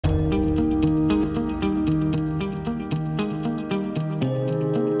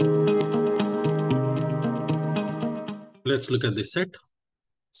Let's look at this set.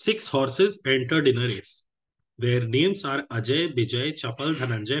 6 horses entered in a race. Their names are Ajay, Bijay, Chapal,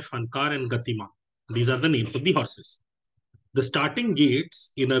 Dhananjay, Fankar, and Gatiman. These are the names of the horses. The starting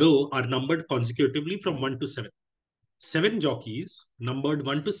gates in a row are numbered consecutively from 1 to 7. 7 jockeys, numbered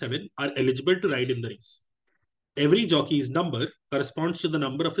 1 to 7, are eligible to ride in the race. Every jockey's number corresponds to the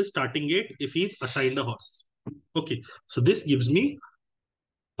number of his starting gate if he is assigned a horse. Okay, so this gives me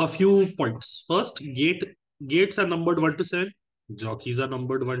a few points. First, gates are numbered 1 to 7, jockeys are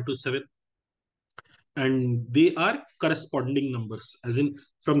numbered 1 to 7, and they are corresponding numbers. As in,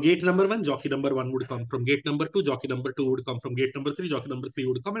 from gate number 1, jockey number 1 would come. From gate number 2, jockey number 2 would come. From gate number 3, jockey number 3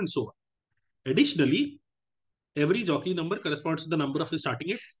 would come, and so on. Additionally, every jockey number corresponds to the number of his starting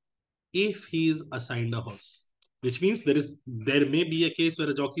gate if he is assigned a horse. Which means there may be a case where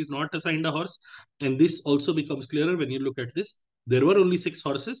a jockey is not assigned a horse, and this also becomes clearer when you look at this. There were only 6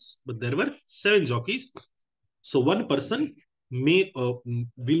 horses, but there were 7 jockeys. So one person will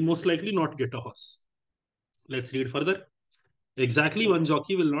most likely not get a horse. Let's read further. Exactly one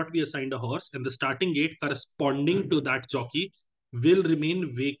jockey will not be assigned a horse, and the starting gate corresponding to that jockey will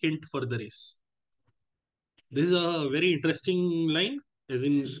remain vacant for the race. This is a very interesting line, as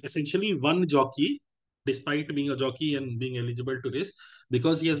in essentially one jockey, despite being a jockey and being eligible to race,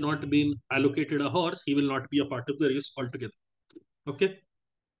 because he has not been allocated a horse, he will not be a part of the race altogether. Okay.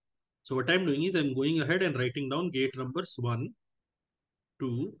 So what I'm doing is I'm going ahead and writing down gate numbers 1,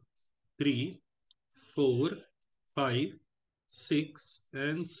 2, 3, 4, 5, 6,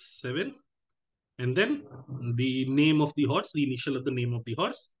 and 7. And then the name of the horse, the initial of the name of the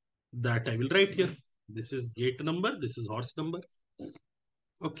horse, that I will write here. This is gate number, this is horse number.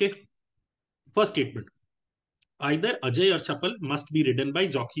 Okay. First statement. Either Ajay or Chapal must be ridden by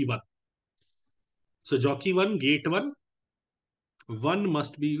jockey 1. So jockey 1, gate 1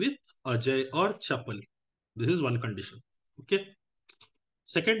 must be with Ajay or Chapal. This is one condition. Okay.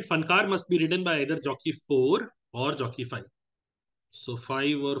 Second, Fankar must be ridden by either jockey 4 or jockey 5. So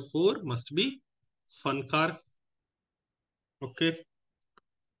 5 or 4 must be Fankar. Okay.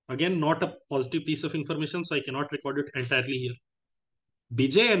 Again, not a positive piece of information, so I cannot record it entirely here.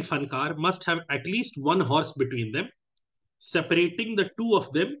 Bijay and Fankar must have at least one horse between them, separating the two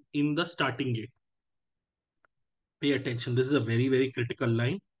of them in the starting gate. Pay attention. This is a very, very critical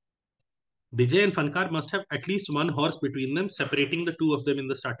line. Bijay and Fankar must have at least one horse between them, separating the two of them in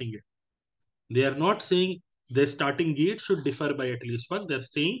the starting gate. They are not saying their starting gate should differ by at least one. They're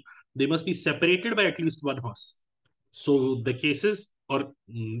saying they must be separated by at least one horse. So the cases, or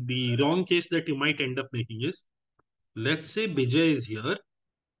the wrong case that you might end up making is, let's say Bijay is here.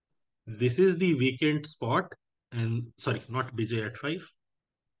 This is the vacant spot. And sorry, not Bijay at 5.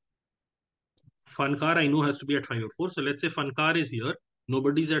 Fankar I know has to be at 5 or 4. So let's say Fankar is here.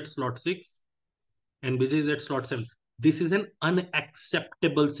 Nobody's at slot 6. And Bijay is at slot 7. This is an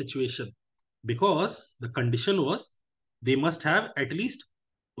unacceptable situation because the condition was they must have at least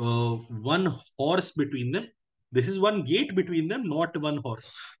one horse between them. This is one gate between them, not one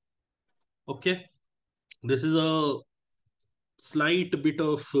horse. Okay. This is a slight bit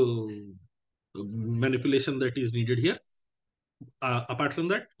of manipulation that is needed here. Apart from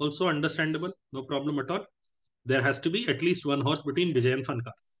that, also understandable, no problem at all. There has to be at least one horse between Bijay and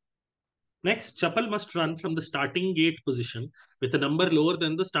Fankar. Next, Chapal must run from the starting gate position with a number lower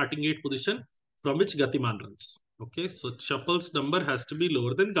than the starting gate position from which Gatiman runs. Okay, so Chapal's number has to be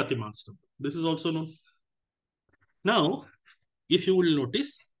lower than Gatiman's number. This is also known. Now, if you will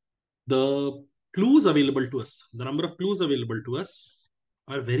notice, the clues available to us, the number of clues available to us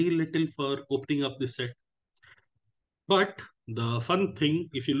are very little for opening up this set. But the fun thing,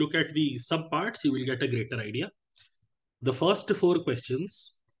 if you look at the subparts, you will get a greater idea. The first 4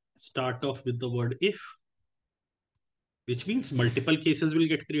 questions start off with the word if, which means multiple cases will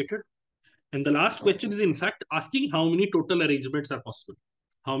get created. And the last question is in fact asking how many total arrangements are possible.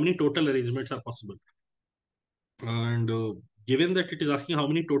 How many total arrangements are possible? And given that it is asking how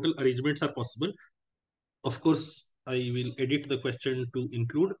many total arrangements are possible, of course, I will edit the question to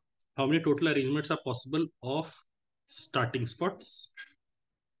include how many total arrangements are possible of starting spots.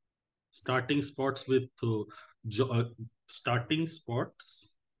 Starting spots with starting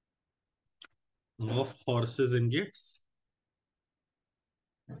spots of horses and gates.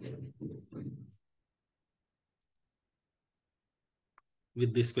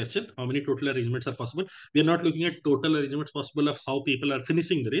 With this question, how many total arrangements are possible? We are not looking at total arrangements possible of how people are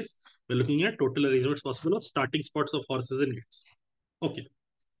finishing the race. We're looking at total arrangements possible of starting spots of horses and gates. Okay.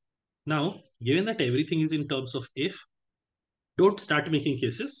 Now, given that everything is in terms of if, don't start making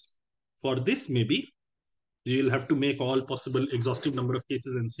cases. For this, maybe you will have to make all possible exhaustive number of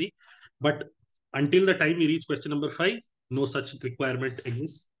cases and see. But until the time we reach question number 5, No such requirement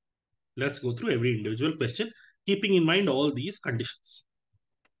exists. Let's go through every individual question, keeping in mind all these conditions.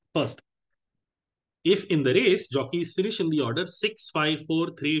 First, if in the race, jockeys finish in the order 6, 5, 4,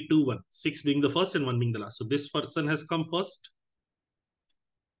 3, 2, 1, 6 being the first and 1 being the last. So this person has come first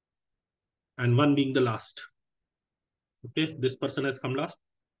and 1 being the last. Okay, this person has come last.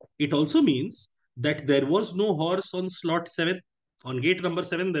 It also means that there was no horse on slot 7. On gate number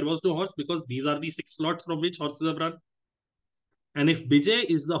 7, there was no horse because these are the 6 slots from which horses have run. And if Bijay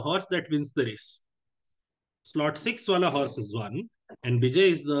is the horse that wins the race, slot 6 wala horse is 1 and Bijay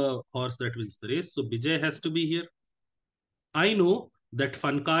is the horse that wins the race. So Bijay has to be here. I know that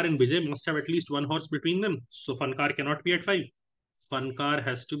Funkar and Bijay must have at least one horse between them. So Funkar cannot be at 5. Funkar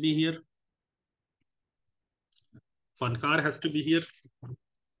has to be here. Funkar has to be here.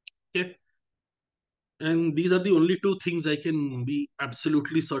 Okay. And these are the only two things I can be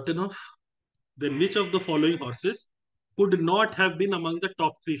absolutely certain of. Then which of the following horses could not have been among the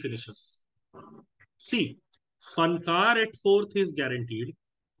top 3 finishers? See, Funkar at 4th is guaranteed.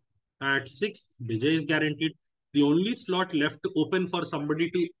 At 6th, Vijay is guaranteed. The only slot left open for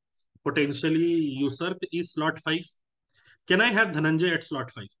somebody to potentially usurp is slot 5. Can I have Dhananjay at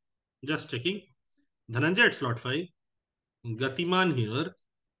slot 5? Just checking. Dhananjay at slot 5. Gatiman here.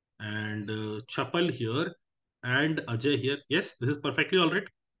 And Chapal here. And Ajay here. Yes, this is perfectly all right.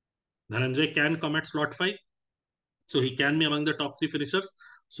 Dhananjay can come at slot 5. So he can be among the top 3 finishers.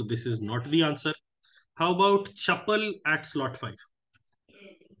 So this is not the answer. How about Chapal at slot 5?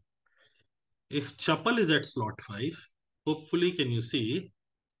 If Chapal is at slot 5, hopefully can you see,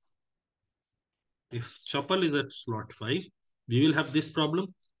 if Chapal is at slot 5, we will have this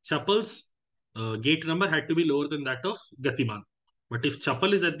problem. Chapal's gate number had to be lower than that of Gatiman. But if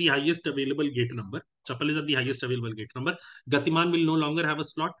Chapal is at the highest available gate number, Gatiman will no longer have a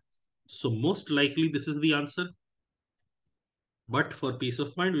slot. So most likely this is the answer. But for peace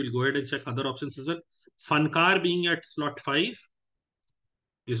of mind, we'll go ahead and check other options as well. Funkar being at slot 5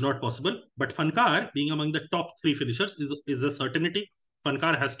 is not possible. But Funkar being among the top 3 finishers is a certainty.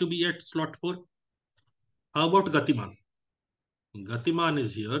 Funkar has to be at slot 4. How about Gatiman? Gatiman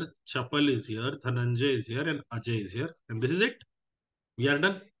is here, Chapal is here, Dhananjay is here, and Ajay is here. And this is it. We are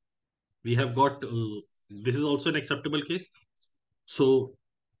done. We have got, this is also an acceptable case. So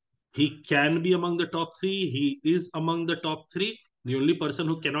he can be among the top 3. He is among the top 3. The only person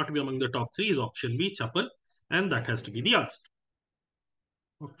who cannot be among the top 3 is option B, Chapal. And that has to be the answer.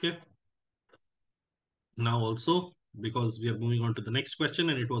 Okay. Now also, because we are moving on to the next question,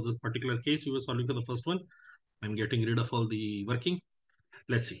 and it was this particular case we were solving for the first one, I'm getting rid of all the working.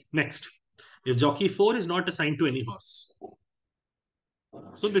 Let's see. Next. If jockey 4 is not assigned to any horse.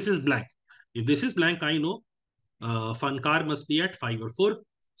 So this is blank. If this is blank, I know Funkar must be at 5 or 4.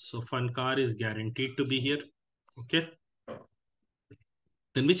 So Funkar is guaranteed to be here. Okay.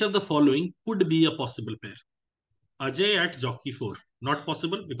 Then which of the following could be a possible pair? Ajay at jockey 4. Not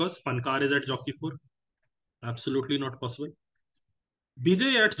possible because Funkar is at jockey 4. Absolutely not possible.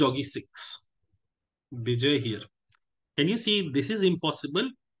 Bijay at jockey 6. Bijay here. Can you see this is impossible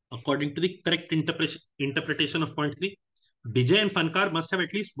according to the correct interpretation of point 3? Bijay and Funkar must have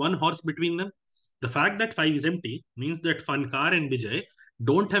at least one horse between them. The fact that 5 is empty means that Funkar and Bijay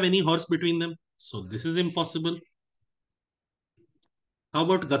don't have any horse between them. So this is impossible. How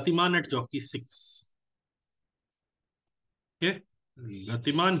about Gatiman at jockey 6? Okay,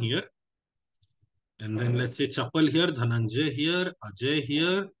 Gatiman here. And then let's say Chapal here, Dhananjay here, Ajay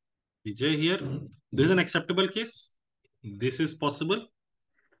here, Vijay here. This is an acceptable case. This is possible.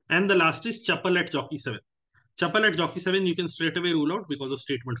 And the last is Chapal at jockey 7. Chapal at jockey 7, you can straight away rule out because of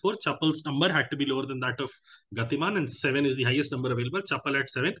statement 4. Chapal's number had to be lower than that of Gatiman, and 7 is the highest number available. Chapal at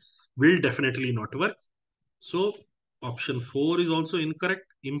 7 will definitely not work. So option 4 is also incorrect,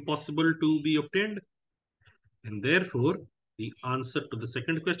 impossible to be obtained. And therefore, the answer to the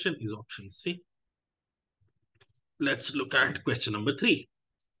second question is option C. Let's look at question number 3.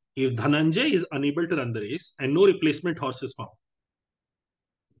 If Dhananjay is unable to run the race and no replacement horse is found,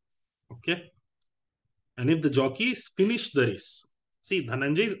 okay, and if the jockeys finish the race, see,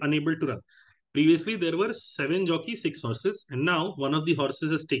 Dhananjay is unable to run. Previously, there were 7 jockeys, 6 horses, and now one of the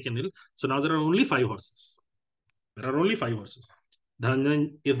horses is taken ill. So now there are only 5 horses. There are only 5 horses.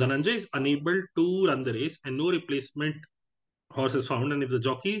 If Dhananjay is unable to run the race and no replacement horse is found, and if the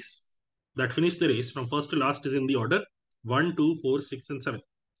jockeys that finish the race from first to last is in the order 1, 2, 4, 6, and 7,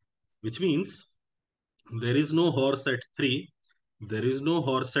 which means there is no horse at 3, there is no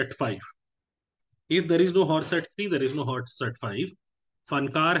horse at 5. If there is no horse at 3, there is no horse at 5.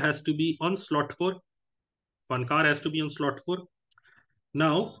 Funkar has to be on slot 4. Funkar has to be on slot 4.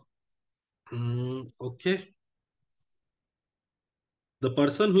 Now, okay. The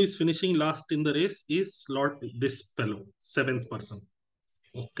person who is finishing last in the race is this fellow, seventh person.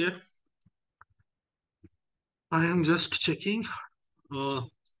 Okay. I am just checking. Uh,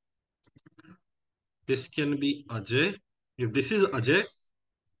 this can be Ajay. If this is Ajay,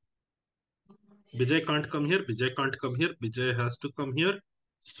 Vijay can't come here. Vijay can't come here. Vijay has to come here.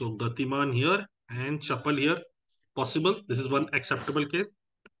 So Gatiman here and Chapal here. Possible. This is one acceptable case.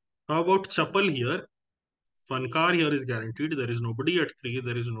 How about Chapal here? Fankar here is guaranteed. There is nobody at 3.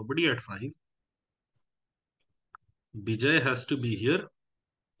 There is nobody at 5. Vijay has to be here.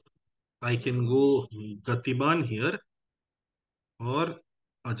 I can go Gatiman here or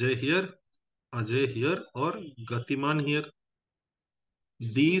Ajay here or Gatiman here.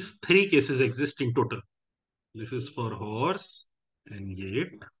 These 3 cases exist in total. This is for horse and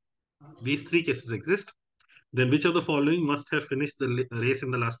gate. These 3 cases exist. Then which of the following must have finished the race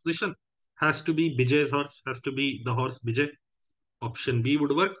in the last position? Has to be Vijay's horse, has to be the horse Vijay. Option B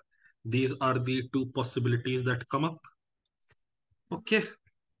would work. These are the 2 possibilities that come up. Okay,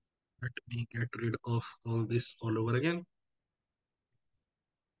 let me get rid of all this all over again.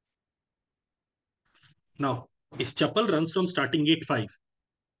 Now, if Chapal runs from starting gate 5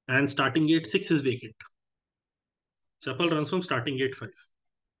 and starting gate 6 is vacant, Chapal runs from starting gate 5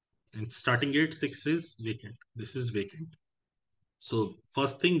 and starting gate 6 is vacant. This is vacant. So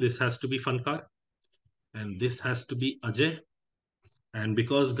first thing, this has to be Fankar and this has to be Ajay. And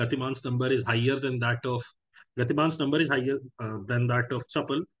because Gatiman's number is higher than that of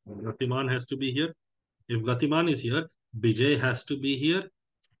Chapal, Gatiman has to be here. If Gatiman is here, Vijay has to be here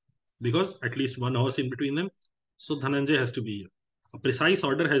because at least one horse in between them. So Dhananjay has to be here. A precise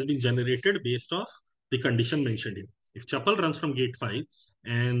order has been generated based off the condition mentioned here. If Chapal runs from gate 5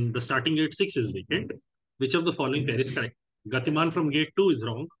 and the starting gate 6 is vacant, which of the following pair is correct? Gatiman from gate 2 is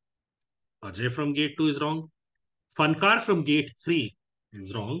wrong. Ajay from gate 2 is wrong. Fankar from gate 3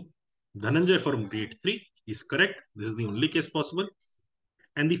 is wrong. Dhananjay from gate 3 is correct. This is the only case possible.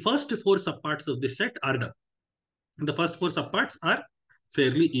 And the first 4 subparts of this set are done. And the first 4 subparts are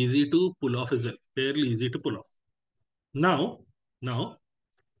fairly easy to pull off as well. Fairly easy to pull off. Now,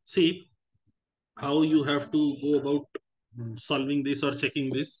 see how you have to go about solving this or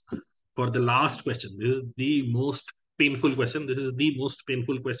checking this for the last question. This is the most painful question. This is the most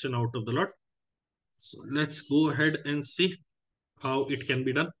painful question out of the lot. So let's go ahead and see how it can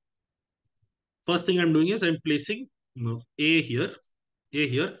be done. First thing I'm doing is I'm placing A here,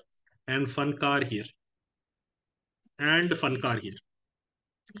 and Fankar here, and Fankar here.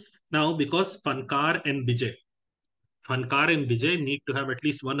 Now, because Fankar and Vijay need to have at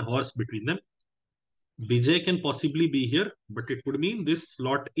least one horse between them. Vijay can possibly be here, but it would mean this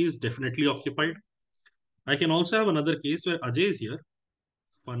slot is definitely occupied. I can also have another case where Ajay is here,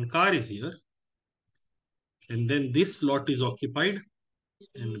 Fankar is here, and then this slot is occupied,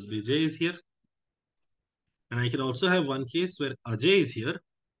 and Vijay is here. And I can also have one case where Ajay is here,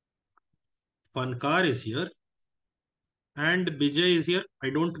 Fankar is here, and Vijay is here. I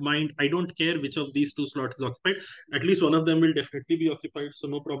don't mind. I don't care which of these 2 slots is occupied. At least one of them will definitely be occupied. So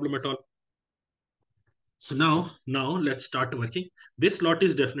no problem at all. So now let's start working. This slot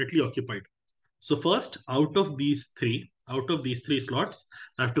is definitely occupied. So first, out of these three slots,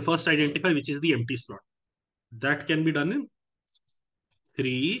 I have to first identify which is the empty slot. That can be done in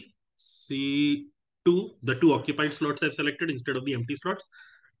 3C2. The 2 occupied slots I've selected instead of the empty slots.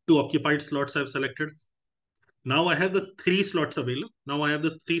 2 occupied slots I've selected. Now I have the 3 slots available.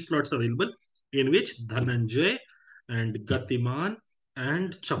 In which Dhananjay and Gatiman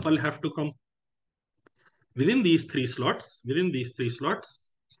and Chapal have to come. Within these 3 slots,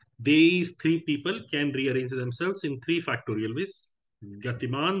 these 3 people can rearrange themselves in 3 factorial ways.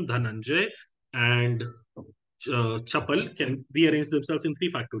 Gatiman, Dhananjay, and Chapal can rearrange themselves in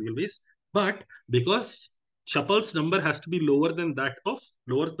 3 factorial ways. But because Chapal's number has to be lower than that of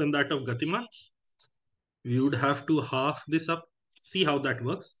Gatiman's, we would have to half this up. See how that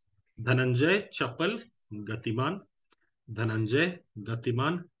works. Dhananjay, Chapal, Gatiman. Dhananjay,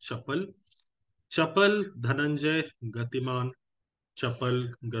 Gatiman, Chapal. Chapal, Dhananjay, Gatiman,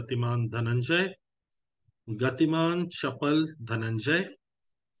 Chapal, Gatiman, Dhananjay. Gatiman, Chapal, Dhananjay.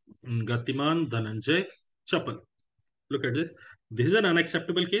 Gatiman, Dhananjay, Chapal. Look at this. This is an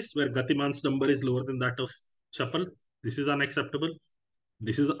unacceptable case where Gatiman's number is lower than that of Chapal. This is unacceptable.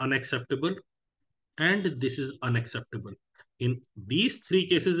 This is unacceptable. And this is unacceptable. In these 3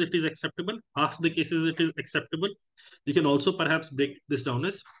 cases, it is acceptable. Half the cases, it is acceptable. You can also perhaps break this down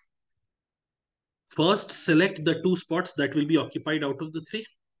as first select the 2 spots that will be occupied out of the 3.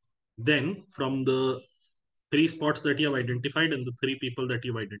 Then from the 3 spots that you have identified and the 3 people that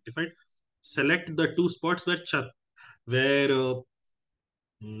you've identified, select the 2 spots where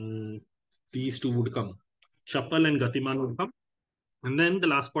these two would come. Chapal and Gatiman would come. And then the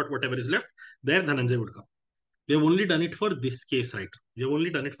last part, whatever is left, there Dhananjay would come. We have only done it for this case, right? We have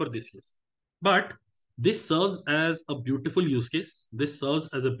only done it for this case. But this serves as a beautiful use case. This serves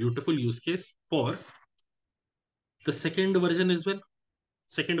as a beautiful use case for the second version as well.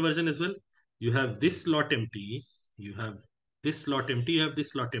 Second version as well. You have this slot empty. You have this slot empty. You have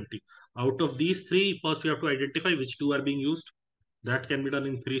this slot empty. Out of these three, first you have to identify which two are being used. That can be done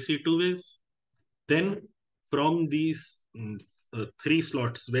in 3C2 ways. Then from these three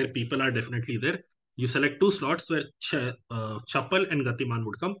slots where people are definitely there, you select two slots where Chapal and Gatiman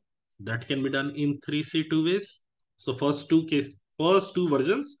would come. That can be done in 3C2 ways. So first two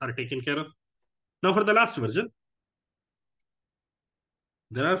versions are taken care of. Now for the last version,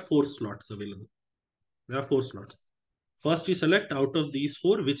 there are four slots available. There are four slots. First, you select out of these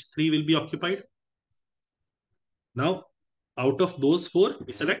four, which three will be occupied. Now, out of those four,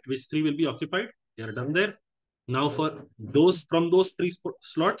 we select which three will be occupied. We are done there. Now, for those from those three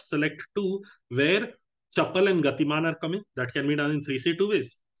slots, select two where Chapal and Gatiman are coming. That can be done in 3C2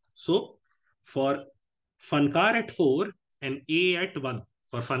 ways. So, for Funkar at 4 and A at 1,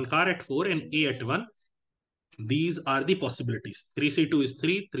 for Funkar at 4 and A at 1, these are the possibilities. 3C2 is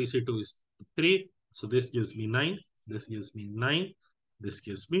 3, 3C2 is 3. So this gives me 9, this gives me 9, this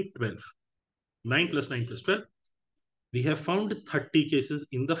gives me 12. 9 plus 9 plus 12. We have found 30 cases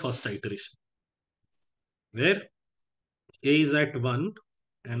in the first iteration, where A is at 1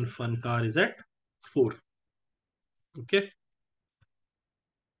 and Funkar is at 4. Okay.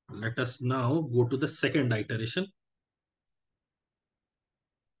 Let us now go to the second iteration.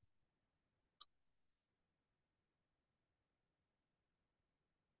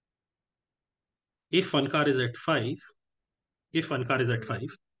 If Funkar is at 5, if Funkar is at 5,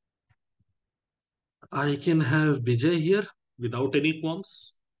 I can have Bijay here without any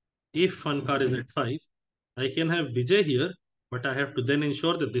qualms. If Funkar is at 5, I can have Vijay here, but I have to then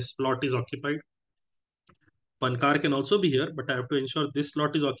ensure that this slot is occupied. Pankar can also be here, but I have to ensure this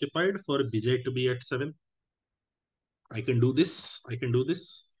slot is occupied for Vijay to be at 7. I can do this. I can do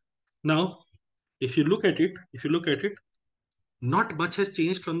this. Now, if you look at it, not much has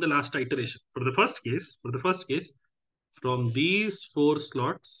changed from the last iteration. For the first case, from these four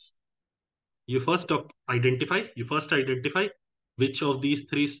slots, you first identify which of these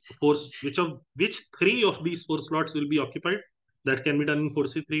which three of these four slots will be occupied. That can be done in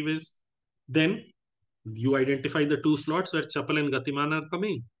 4C3 ways. Then you identify the two slots where Chapal and Gatiman are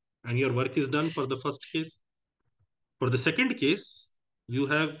coming, and your work is done for the first case. For the second case, you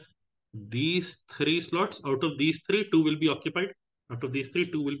have these three slots. Out of these three, two will be occupied. Out of these three,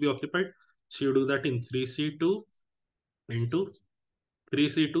 two will be occupied. So you do that in 3C2 into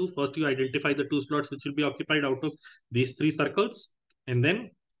 3C2. First, you identify the two slots which will be occupied out of these three circles. And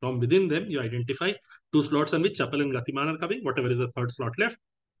then from within them, you identify two slots on which Chapal and Gatiman are coming. Whatever is the third slot left,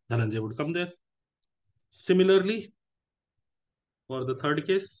 Dhananjay would come there. Similarly, for the third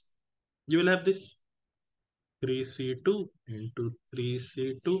case, you will have this 3C2 into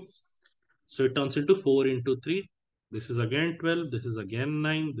 3C2. So it turns into 4 into 3. This is again 12. This is again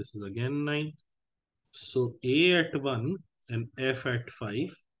 9. This is again 9. So A at 1 and F at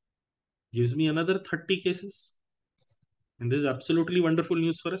 5 gives me another 30 cases. And this is absolutely wonderful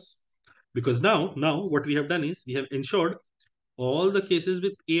news for us. Because now what we have done is we have ensured all the cases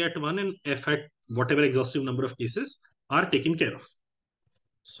with A at 1 and F at whatever exhaustive number of cases are taken care of.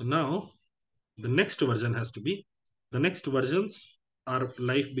 So now the next version has to be, the next versions, our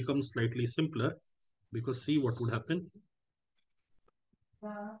life becomes slightly simpler, because see what would happen.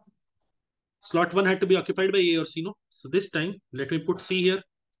 Slot 1 had to be occupied by A or C, no? So this time, let me put C here.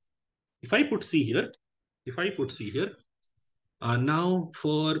 If I put C here, now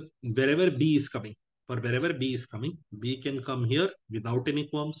for wherever B is coming, B can come here without any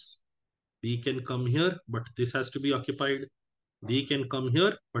qualms. B can come here, but this has to be occupied. B can come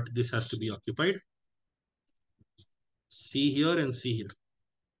here, but this has to be occupied. C here and C here.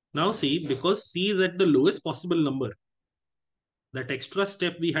 Now see, because C is at the lowest possible number, that extra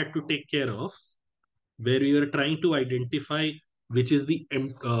step we had to take care of, where we were trying to identify which is the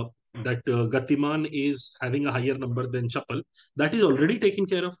that Gatiman is having a higher number than Chapal, that is already taken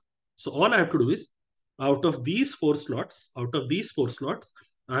care of. So all I have to do is, out of these four slots,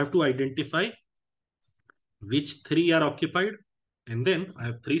 I have to identify which three are occupied. And then I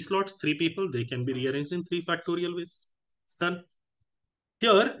have three slots, three people, they can be rearranged in 3 factorial ways. Done.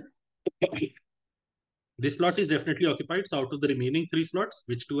 Here, this slot is definitely occupied. So out of the remaining three slots,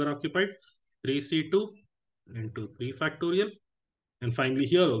 which two are occupied? 3C2 into 3 factorial. And finally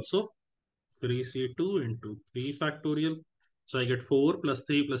here also, 3C2 into 3 factorial. So I get 4 plus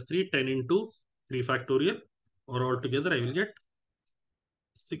 3 plus 3, 10 into 3 factorial, or altogether I will get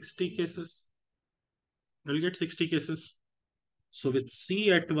 60 cases. I will get 60 cases. So with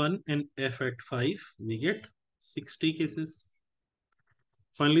C at 1 and F at 5, we get 60 cases.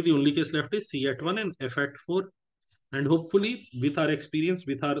 Finally, the only case left is C at 1 and F at 4. And hopefully, with our experience,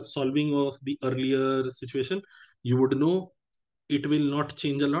 with our solving of the earlier situation, you would know it will not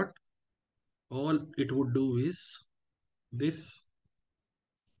change a lot. All it would do is this.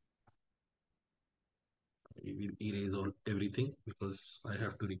 I will erase everything because I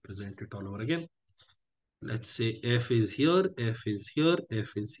have to represent it all over again. Let's say F is here, F is here,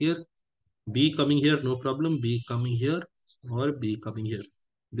 F is here. B coming here, no problem. B coming here or B coming here.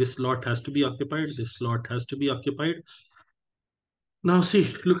 This slot has to be occupied. This slot has to be occupied. Now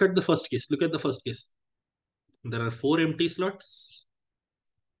see, look at the first case. Look at the first case. There are 4 empty slots.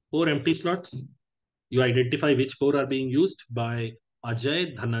 4 empty slots. You identify which 4 are being used by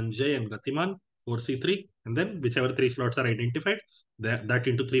Ajay, Dhananjay, and Gatiman, 4C3. And then whichever 3 slots are identified, that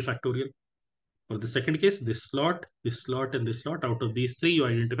into 3 factorial. For the second case, this slot, and this slot, out of these 3, you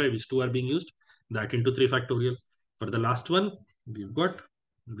identify which 2 are being used, that into 3 factorial. For the last one, we've got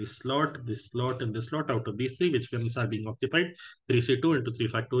this slot, and this slot. Out of these 3, which ones are being occupied, 3C2 into 3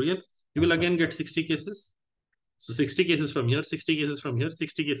 factorial. You will again get 60 cases. So 60 cases from here, 60 cases from here,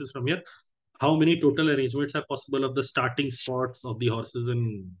 60 cases from here. How many total arrangements are possible of the starting spots of the horses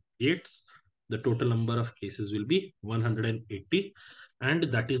and gates? The total number of cases will be 180, and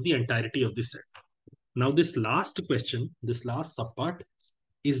that is the entirety of this set. Now, this last question, this last subpart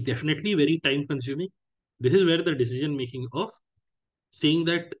is definitely very time consuming. This is where the decision making of saying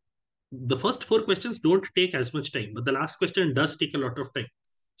that the first 4 questions don't take as much time, but the last question does take a lot of time.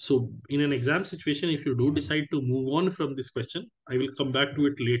 So in an exam situation, if you do decide to move on from this question, I will come back to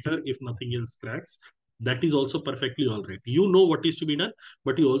it later if nothing else cracks. That is also perfectly all right. You know what is to be done,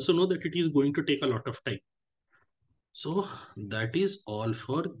 but you also know that it is going to take a lot of time. So that is all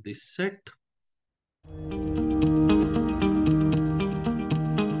for this set.